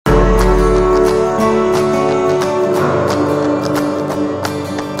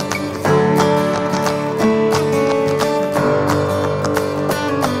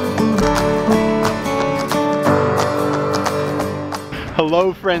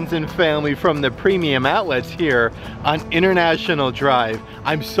friends and family from the premium outlets here on International Drive.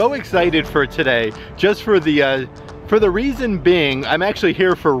 I'm so excited for today, just for the reason being, I'm actually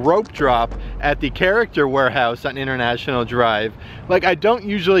here for rope drop at the Character Warehouse on International Drive. Like, I don't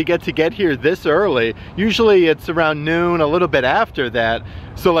usually get here this early. Usually it's around noon, a little bit after that.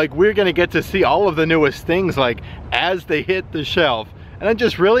 So like, we're gonna get to see all of the newest things like as they hit the shelf. And I'm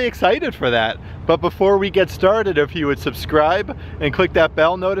just really excited for that. But before we get started, if you would subscribe and click that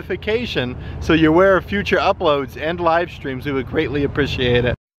bell notification so you're aware of future uploads and live streams, we would greatly appreciate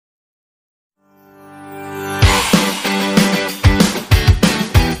it.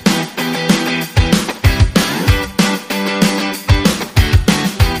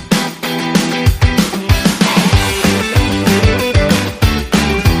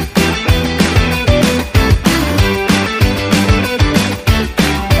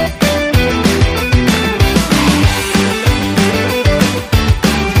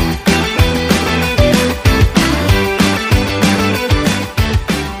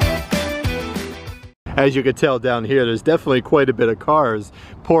 As you can tell down here, there's definitely quite a bit of cars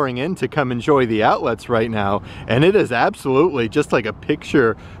pouring in to come enjoy the outlets right now. And it is absolutely just like a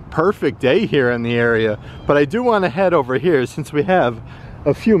picture perfect day here in the area. But I do want to head over here since we have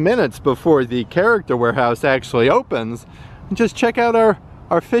a few minutes before the Character Warehouse actually opens and just check out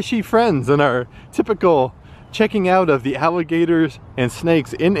our fishy friends and our typical checking out of the alligators and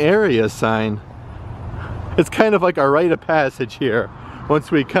snakes in area sign. It's kind of like our rite of passage here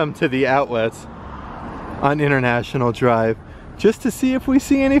once we come to the outlets on International Drive, just to see if we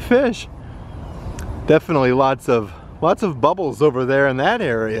see any fish. Definitely lots of bubbles over there in that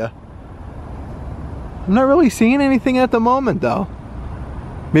area. I'm not really seeing anything at the moment though.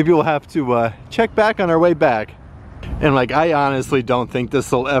 Maybe we'll have to check back on our way back. And like, I honestly don't think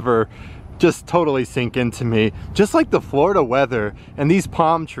this will ever just totally sink into me. Just like the Florida weather and these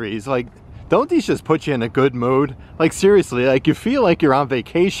palm trees, like, don't these just put you in a good mood? Like seriously, like you feel like you're on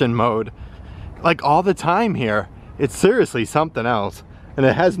vacation mode. Like all the time here. It's seriously something else, and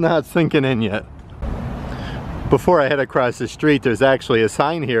it has not sinking in yet. Before I head across the street, there's actually a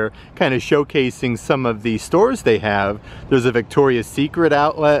sign here kind of showcasing some of the stores they have. There's a Victoria's Secret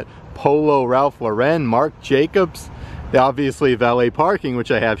outlet, Polo Ralph Lauren, Marc Jacobs, obviously valet parking, which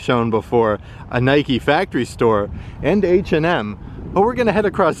I have shown before, a Nike factory store, and H&M. But we're gonna head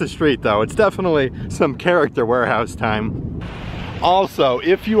across the street though. It's definitely some Character Warehouse time. Also,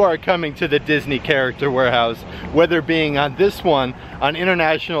 if you are coming to the Disney Character Warehouse, whether being on this one on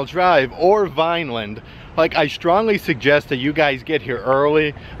International Drive or Vineland, like, I strongly suggest that you guys get here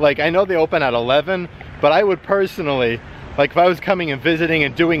early. Like, I know they open at 11, but I would personally, like, if I was coming and visiting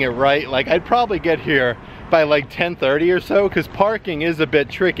and doing it right, like, I'd probably get here by like 10:30 or so, because parking is a bit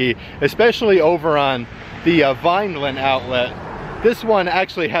tricky, especially over on the Vineland outlet. This one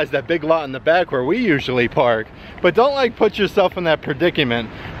actually has that big lot in the back where we usually park. But don't like put yourself in that predicament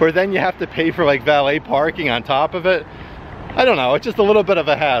where then you have to pay for like valet parking on top of it. I don't know, it's just a little bit of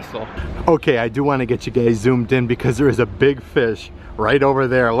a hassle. Okay, I do want to get you guys zoomed in because there is a big fish right over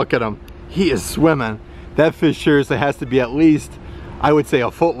there. Look at him. He is swimming. That fish seriously has to be at least, I would say,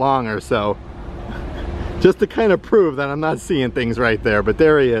 a foot long or so. Just to kind of prove that I'm not seeing things right there, but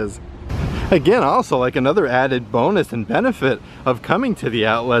there he is. Again, also like another added bonus and benefit of coming to the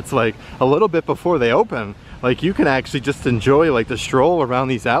outlets like a little bit before they open. Like, you can actually just enjoy like the stroll around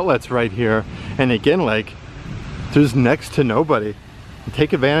these outlets right here. And again, like, there's next to nobody.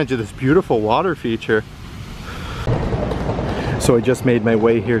 Take advantage of this beautiful water feature. So I just made my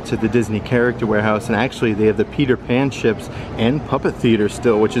way here to the Disney Character Warehouse, and actually they have the Peter Pan ships and puppet theater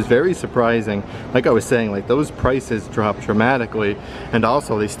still, which is very surprising. Like I was saying, like, those prices dropped dramatically, and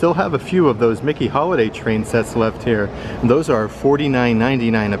also they still have a few of those Mickey Holiday Train sets left here, and those are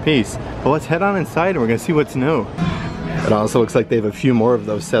 $49.99 a piece. But let's head on inside and we're gonna see what's new. It also looks like they have a few more of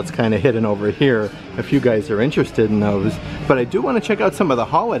those sets kind of hidden over here if you guys are interested in those. But I do want to check out some of the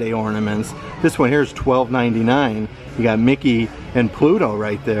holiday ornaments. This one here is $12.99. You got Mickey and Pluto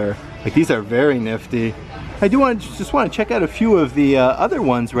right there. Like, these are very nifty. I do just want to check out a few of the other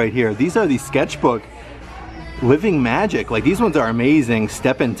ones right here. These are the sketchbook Living Magic. Like, these ones are amazing.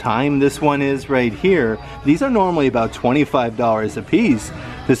 Step in Time, this one is right here. These are normally about $25 a piece.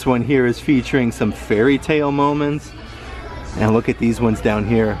 This one here is featuring some fairy tale moments. And look at these ones down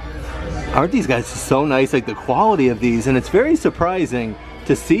here. Aren't these guys so nice? Like, the quality of these, and it's very surprising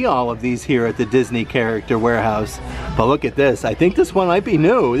to see all of these here at the Disney Character Warehouse. But look at this. I think this one might be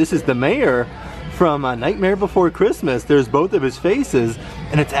new. This is the mayor from Nightmare Before Christmas. There's both of his faces,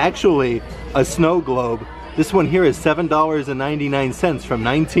 and it's actually a snow globe. This one here is $7.99 from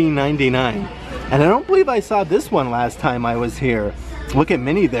 1999. And I don't believe I saw this one last time I was here. Look at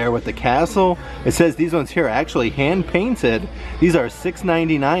Minnie there with the castle. It says these ones here are actually hand painted. These are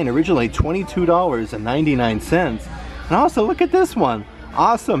 $6.99, originally $22.99. And also look at this one.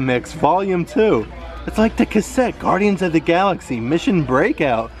 Awesome Mix Volume 2. It's like the cassette, Guardians of the Galaxy Mission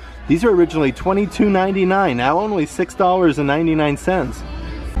Breakout. These were originally $22.99, now only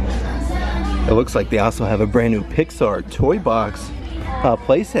 $6.99. It looks like they also have a brand new Pixar toy box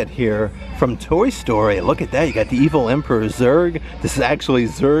playset here from Toy Story. Look at that, you got the evil Emperor Zurg. This is actually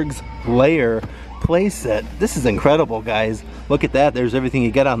Zurg's lair playset. This is incredible, guys. Look at that, there's everything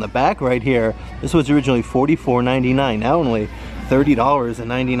you get on the back right here. This was originally $44.99, now only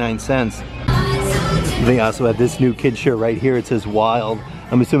 $30.99. They also have this new kid shirt right here. It says Wild.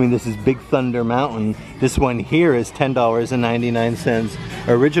 I'm assuming this is Big Thunder Mountain. This one here is $10.99,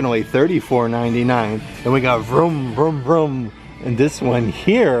 originally $34.99. And we got Vroom Vroom Vroom. And this one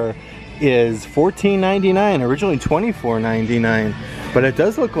here is $14.99, originally $24.99. But it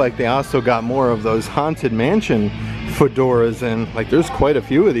does look like they also got more of those Haunted Mansion fedoras in. Like there's quite a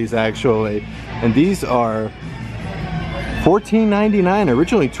few of these actually. And these are $14.99,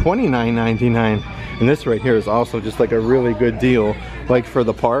 originally $29.99. And this right here is also just like a really good deal, like for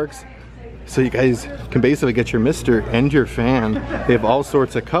the parks. So you guys can basically get your Mister and your fan. They have all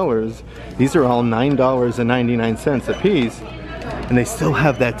sorts of colors. These are all $9.99 a piece. And they still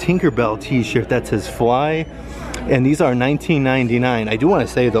have that Tinkerbell t-shirt that says Fly. And these are $19.99. I do want to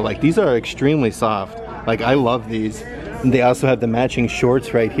say though, like these are extremely soft. Like I love these. And they also have the matching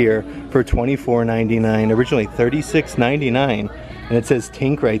shorts right here for $24.99, originally $36.99. And it says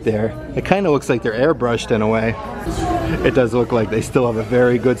Tink right there. It kind of looks like they're airbrushed in a way. It does look like they still have a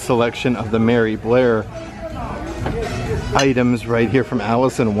very good selection of the Mary Blair items right here from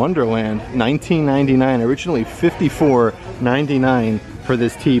Alice in Wonderland. $19.99, originally $54.99 for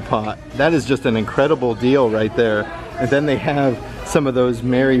this teapot. That is just an incredible deal right there. And then they have some of those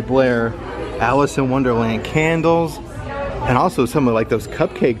Mary Blair Alice in Wonderland candles. And also some of like those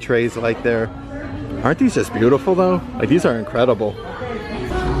cupcake trays like there. Aren't these just beautiful though? Like these are incredible.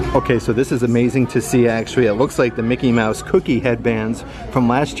 Okay, so this is amazing to see actually. It looks like the Mickey Mouse cookie headbands from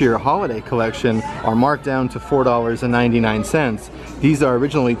last year's holiday collection are marked down to $4.99. These are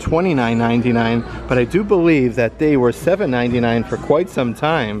originally $29.99, but I do believe that they were $7.99 for quite some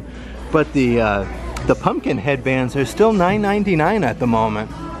time. But the pumpkin headbands are still $9.99 at the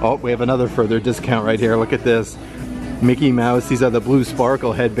moment. Oh, we have another further discount right here. Look at this. Mickey Mouse, these are the blue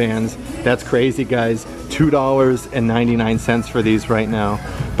sparkle headbands. That's crazy, guys. $2.99 for these right now.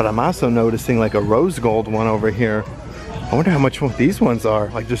 But I'm also noticing like a rose gold one over here. I wonder how much these ones are.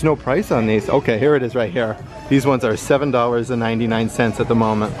 Like there's no price on these. Okay, here it is right here. These ones are $7.99 at the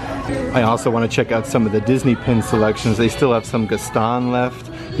moment. I also want to check out some of the Disney pin selections. They still have some Gaston left.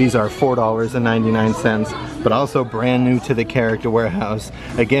 These are $4.99, but also brand new to the Character Warehouse.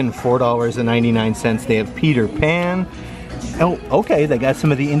 Again, $4.99. They have Peter Pan. Oh, okay, they got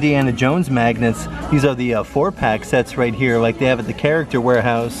some of the Indiana Jones magnets. These are the 4-pack sets right here, like they have at the Character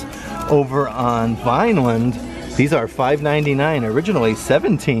Warehouse over on Vineland. These are $5.99, originally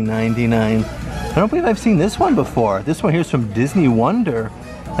 $17.99. I don't believe I've seen this one before. This one here is from Disney Wonder.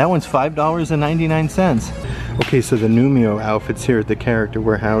 That one's $5.99. Okay, so the Numio outfits here at the Character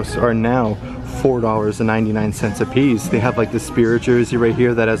Warehouse are now $4.99 a piece. They have like the Spirit jersey right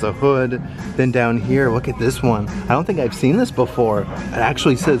here that has a hood. Then down here, look at this one. I don't think I've seen this before. It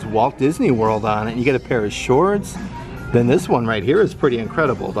actually says Walt Disney World on it. You get a pair of shorts. Then this one right here is pretty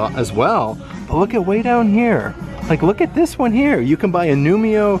incredible as well. But look at way down here. Like look at this one here. You can buy a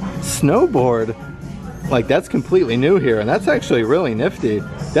Numio snowboard. Like that's completely new here, and that's actually really nifty.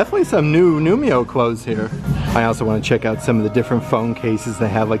 Definitely some new Numio clothes here. I also want to check out some of the different phone cases they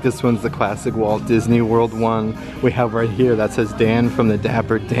have. Like this one's the classic Walt Disney World one. We have right here that says Dan from the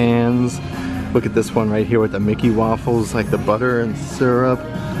Dapper Dans. Look at this one right here with the Mickey waffles, like the butter and syrup.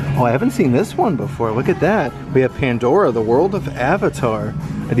 Oh, I haven't seen this one before. Look at that. We have Pandora, the World of Avatar.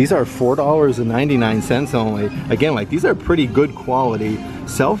 These are $4.99 only. Again, like these are pretty good quality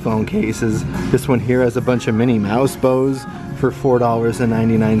cell phone cases. This one here has a bunch of Minnie Mouse bows for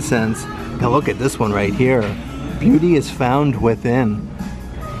 $4.99. Now look at this one right here. Beauty is found within.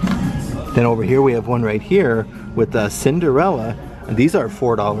 Then over here we have one right here with Cinderella. And these are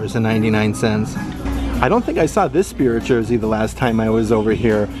 $4.99. I don't think I saw this Spirit jersey the last time I was over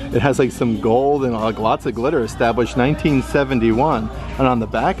here. It has like some gold and like lots of glitter, established 1971. And on the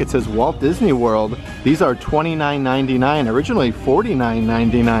back it says Walt Disney World. These are $29.99, originally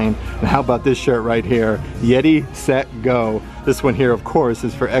 $49.99. And how about this shirt right here? Yeti, Set, Go. This one here, of course,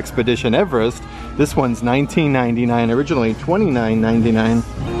 is for Expedition Everest. This one's $19.99, originally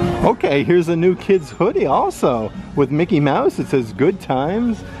 $29.99. Okay, here's a new kid's hoodie also. with Mickey Mouse. It says good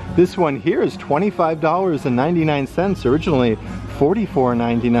times. This one here is $25.99, originally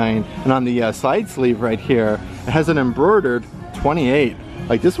 $44.99. And on the side sleeve right here, it has an embroidered 28.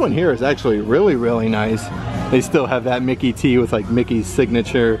 Like this one here is actually really, really nice. They still have that Mickey T with like Mickey's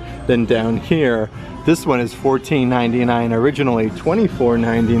signature. Then down here, this one is $14.99, originally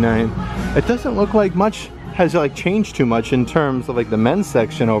 $24.99. It doesn't look like much has like changed too much in terms of like the men's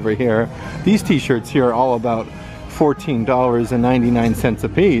section over here. These t-shirts here are all about $14.99 a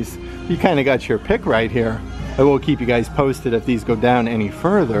piece. You kind of got your pick right here. I will keep you guys posted if these go down any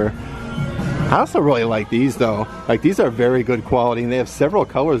further. I also really like these though. Like these are very good quality, and they have several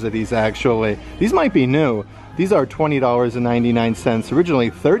colors of these actually. These might be new. These are $20.99, originally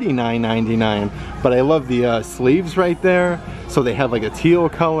 $39.99. But I love the sleeves right there. So they have like a teal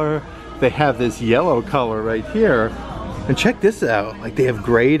color. They have this yellow color right here. And check this out. Like they have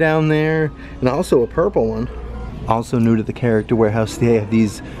gray down there and also a purple one. Also new to the Character Warehouse, they have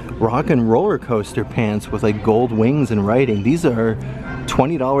these rock and roller coaster pants with like gold wings and writing. These are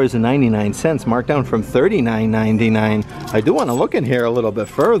 $20.99, marked down from $39.99. I do want to look in here a little bit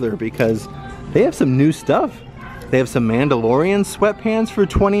further because they have some new stuff. They have some Mandalorian sweatpants for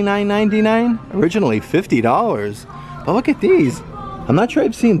 $29.99, originally $50. But look at these. I'm not sure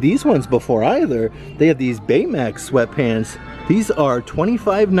I've seen these ones before either. They have these Baymax sweatpants. These are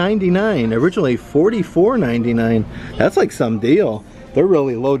 $25.99, originally $44.99. That's like some deal. They're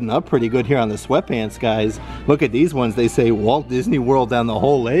really loading up pretty good here on the sweatpants, guys. Look at these ones. They say Walt Disney World down the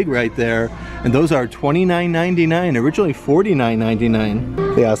whole leg right there. And those are $29.99, originally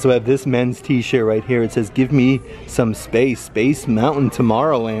 $49.99. They also have this men's t-shirt right here. It says, give me some space. Space Mountain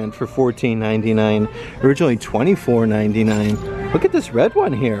Tomorrowland for $14.99, originally $24.99. Look at this red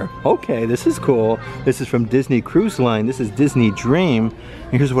one here. Okay, this is cool. This is from Disney Cruise Line. This is Disney Dream.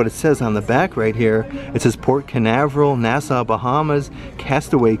 And here's what it says on the back right here. It says Port Canaveral, Nassau, Bahamas,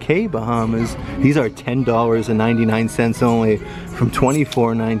 Castaway Cay, Bahamas. These are $10.99 only from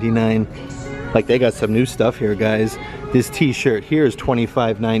 $24.99. Like they got some new stuff here, guys. This t-shirt here is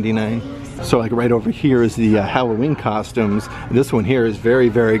 $25.99. So like right over here is the Halloween costumes. And this one here is very,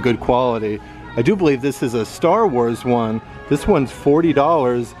 very good quality. I do believe this is a Star Wars one. This one's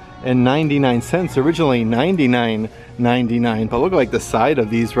 $40.99, originally $99.99. But look like the side of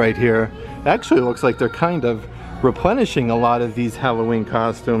these right here. It actually looks like they're kind of replenishing a lot of these Halloween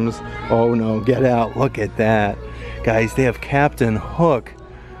costumes. Oh no, get out, look at that. Guys, they have Captain Hook.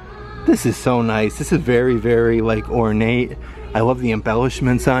 This is so nice. This is very, very like ornate. I love the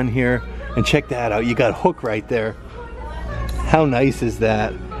embellishments on here. And check that out, you got Hook right there. How nice is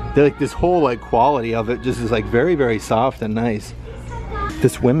that? They're like this whole like quality of it just is like very, very soft and nice.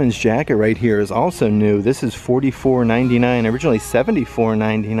 This women's jacket right here is also new. This is $44.99, originally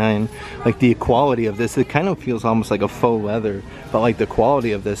 $74.99. Like the quality of this, it kind of feels almost like a faux leather, but like the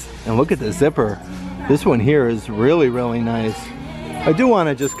quality of this. And look at the zipper. This one here is really, really nice. I do want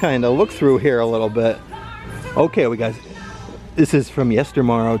to just kind of look through here a little bit. Okay, we guys. This is from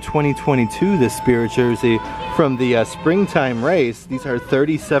Yestermorrow 2022, this Spirit jersey from the springtime race. These are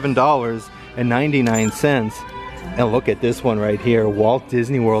 $37.99. And look at this one right here, Walt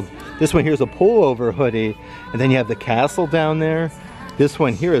Disney World. This one here is a pullover hoodie. And then you have the castle down there. This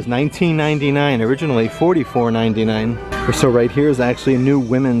one here is $19.99, originally $44.99. So right here is actually a new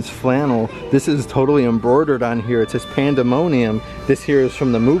women's flannel. This is totally embroidered on here. It says Pandemonium. This here is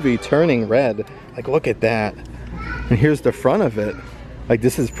from the movie Turning Red. Like look at that. And here's the front of it. Like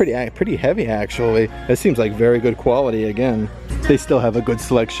this is pretty heavy actually. It seems like very good quality again. They still have a good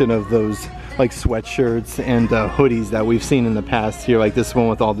selection of those like sweatshirts and hoodies that we've seen in the past here. Like this one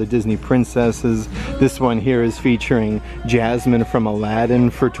with all the Disney princesses. This one here is featuring Jasmine from Aladdin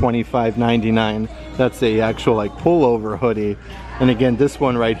for $25.99. That's a actual like pullover hoodie. And again, this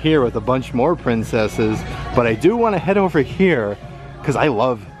one right here with a bunch more princesses. But I do want to head over here because I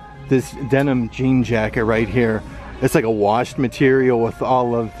love this denim jean jacket right here. It's like a washed material with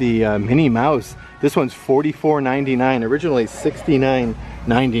all of the Minnie Mouse. This one's $44.99, originally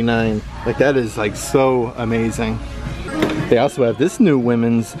 $69.99. Like that is like so amazing. They also have this new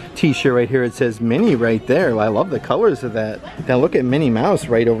women's t-shirt right here. It says Minnie right there. I love the colors of that. Now look at Minnie Mouse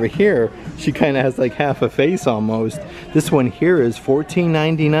right over here. She kind of has like half a face almost. This one here is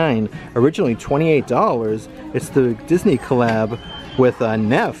 $14.99, originally $28. It's the Disney collab with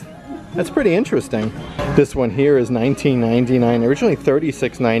Neff. That's pretty interesting. This one here is $19.99, originally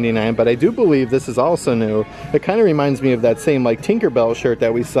 $36.99, but I do believe this is also new. It kind of reminds me of that same like Tinkerbell shirt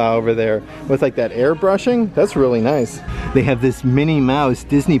that we saw over there with like that airbrushing. That's really nice. They have this Minnie Mouse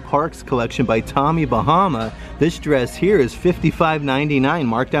Disney Parks collection by Tommy Bahama. This dress here is $55.99,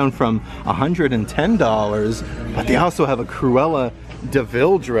 marked down from $110, but they also have a Cruella de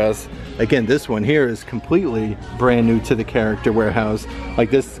Vil dress. Again, this one here is completely brand new to the Character Warehouse.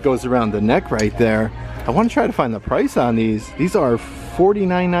 Like this goes around the neck right there. I want to try to find the price on these. These are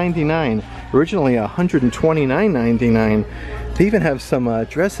 $49.99, originally $129.99. They even have some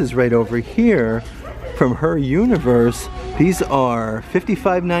dresses right over here from Her Universe. These are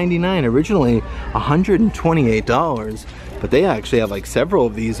 $55.99, originally $128, but they actually have like several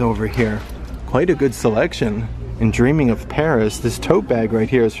of these over here. Quite a good selection. And Dreaming of Paris, this tote bag right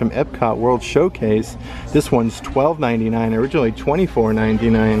here is from Epcot World Showcase. This one's $12.99, originally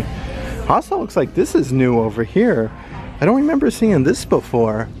 $24.99. Also looks like this is new over here. I don't remember seeing this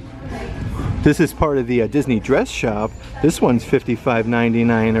before. This is part of the Disney Dress Shop. This one's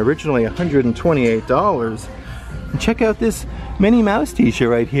 $55.99, originally $128. And check out this Minnie Mouse t-shirt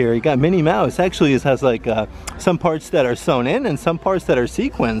right here. You got Minnie Mouse. Actually, it has like some parts that are sewn in and some parts that are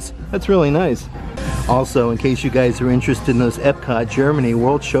sequins. That's really nice. Also, in case you guys are interested in those Epcot Germany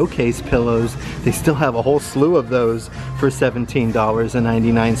World Showcase pillows, they still have a whole slew of those for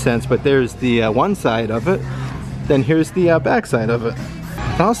 $17.99. But there's the one side of it. Then here's the back side of it.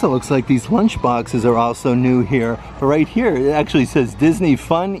 It also looks like these lunch boxes are also new here. But right here, it actually says Disney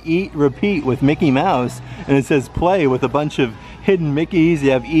Fun, Eat, Repeat with Mickey Mouse. And it says Play with a bunch of hidden Mickeys.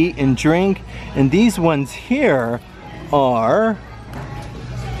 You have Eat and Drink. And these ones here are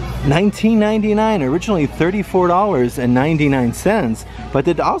 $19.99, originally $34.99, but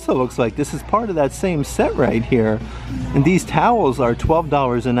it also looks like this is part of that same set right here. And these towels are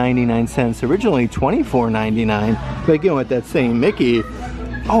 $12.99, originally $24.99, but again with that same Mickey.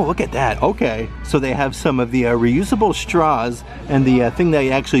 Oh, look at that. Okay, so they have some of the reusable straws and the thing that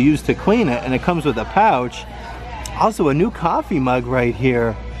you actually use to clean it, and it comes with a pouch. Also a new coffee mug right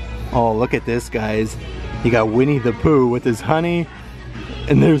here. Oh, look at this, guys. You got Winnie the Pooh with his honey.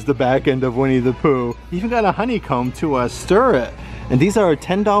 And there's the back end of Winnie the Pooh. You even got a honeycomb to stir it. And these are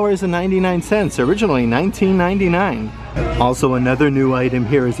 $10.99, originally $19.99. Also another new item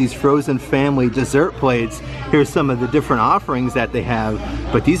here is these Frozen Family dessert plates. Here's some of the different offerings that they have,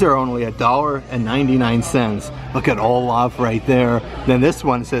 but these are only $1.99. Look at Olaf right there. Then this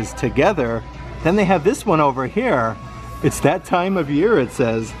one says Together. Then they have this one over here. It's that time of year, it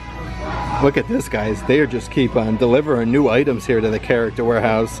says. Look at this, guys. They are just keep on delivering new items here to the Character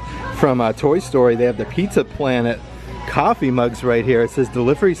Warehouse. From Toy Story, they have the Pizza Planet coffee mugs right here. It says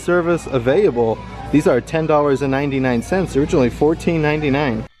delivery service available. These are $10.99, originally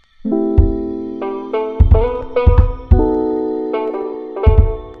 $14.99.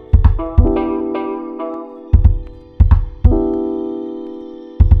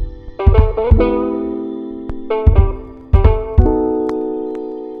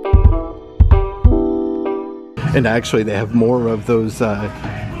 And actually they have more of those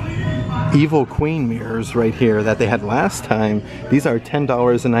Evil Queen mirrors right here that they had last time. These are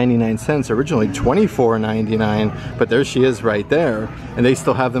 $10.99, originally $24.99, but there she is right there. And they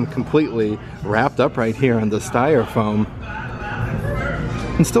still have them completely wrapped up right here in the styrofoam.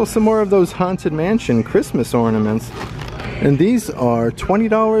 And still some more of those Haunted Mansion Christmas ornaments. And these are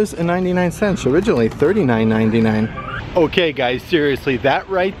 $20.99, originally $39.99. Okay guys, seriously, that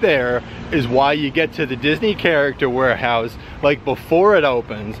right there is why you get to the Disney Character Warehouse like before it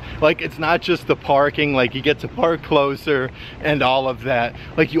opens. Like, it's not just the parking, like you get to park closer and all of that.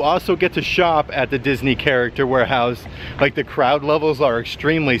 Like, you also get to shop at the Disney Character Warehouse. Like, the crowd levels are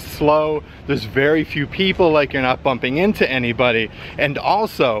extremely slow. There's very few people, like you're not bumping into anybody. And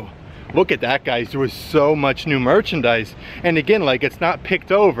also, look at that, guys. There was so much new merchandise. And again, like, it's not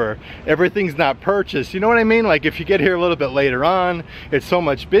picked over. Everything's not purchased. You know what I mean? Like, if you get here a little bit later on, it's so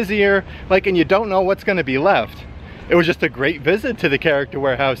much busier. Like, and you don't know what's going to be left. It was just a great visit to the Character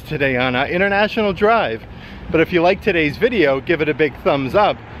Warehouse today on International Drive. But if you like today's video, give it a big thumbs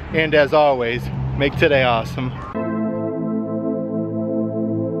up. And as always, make today awesome.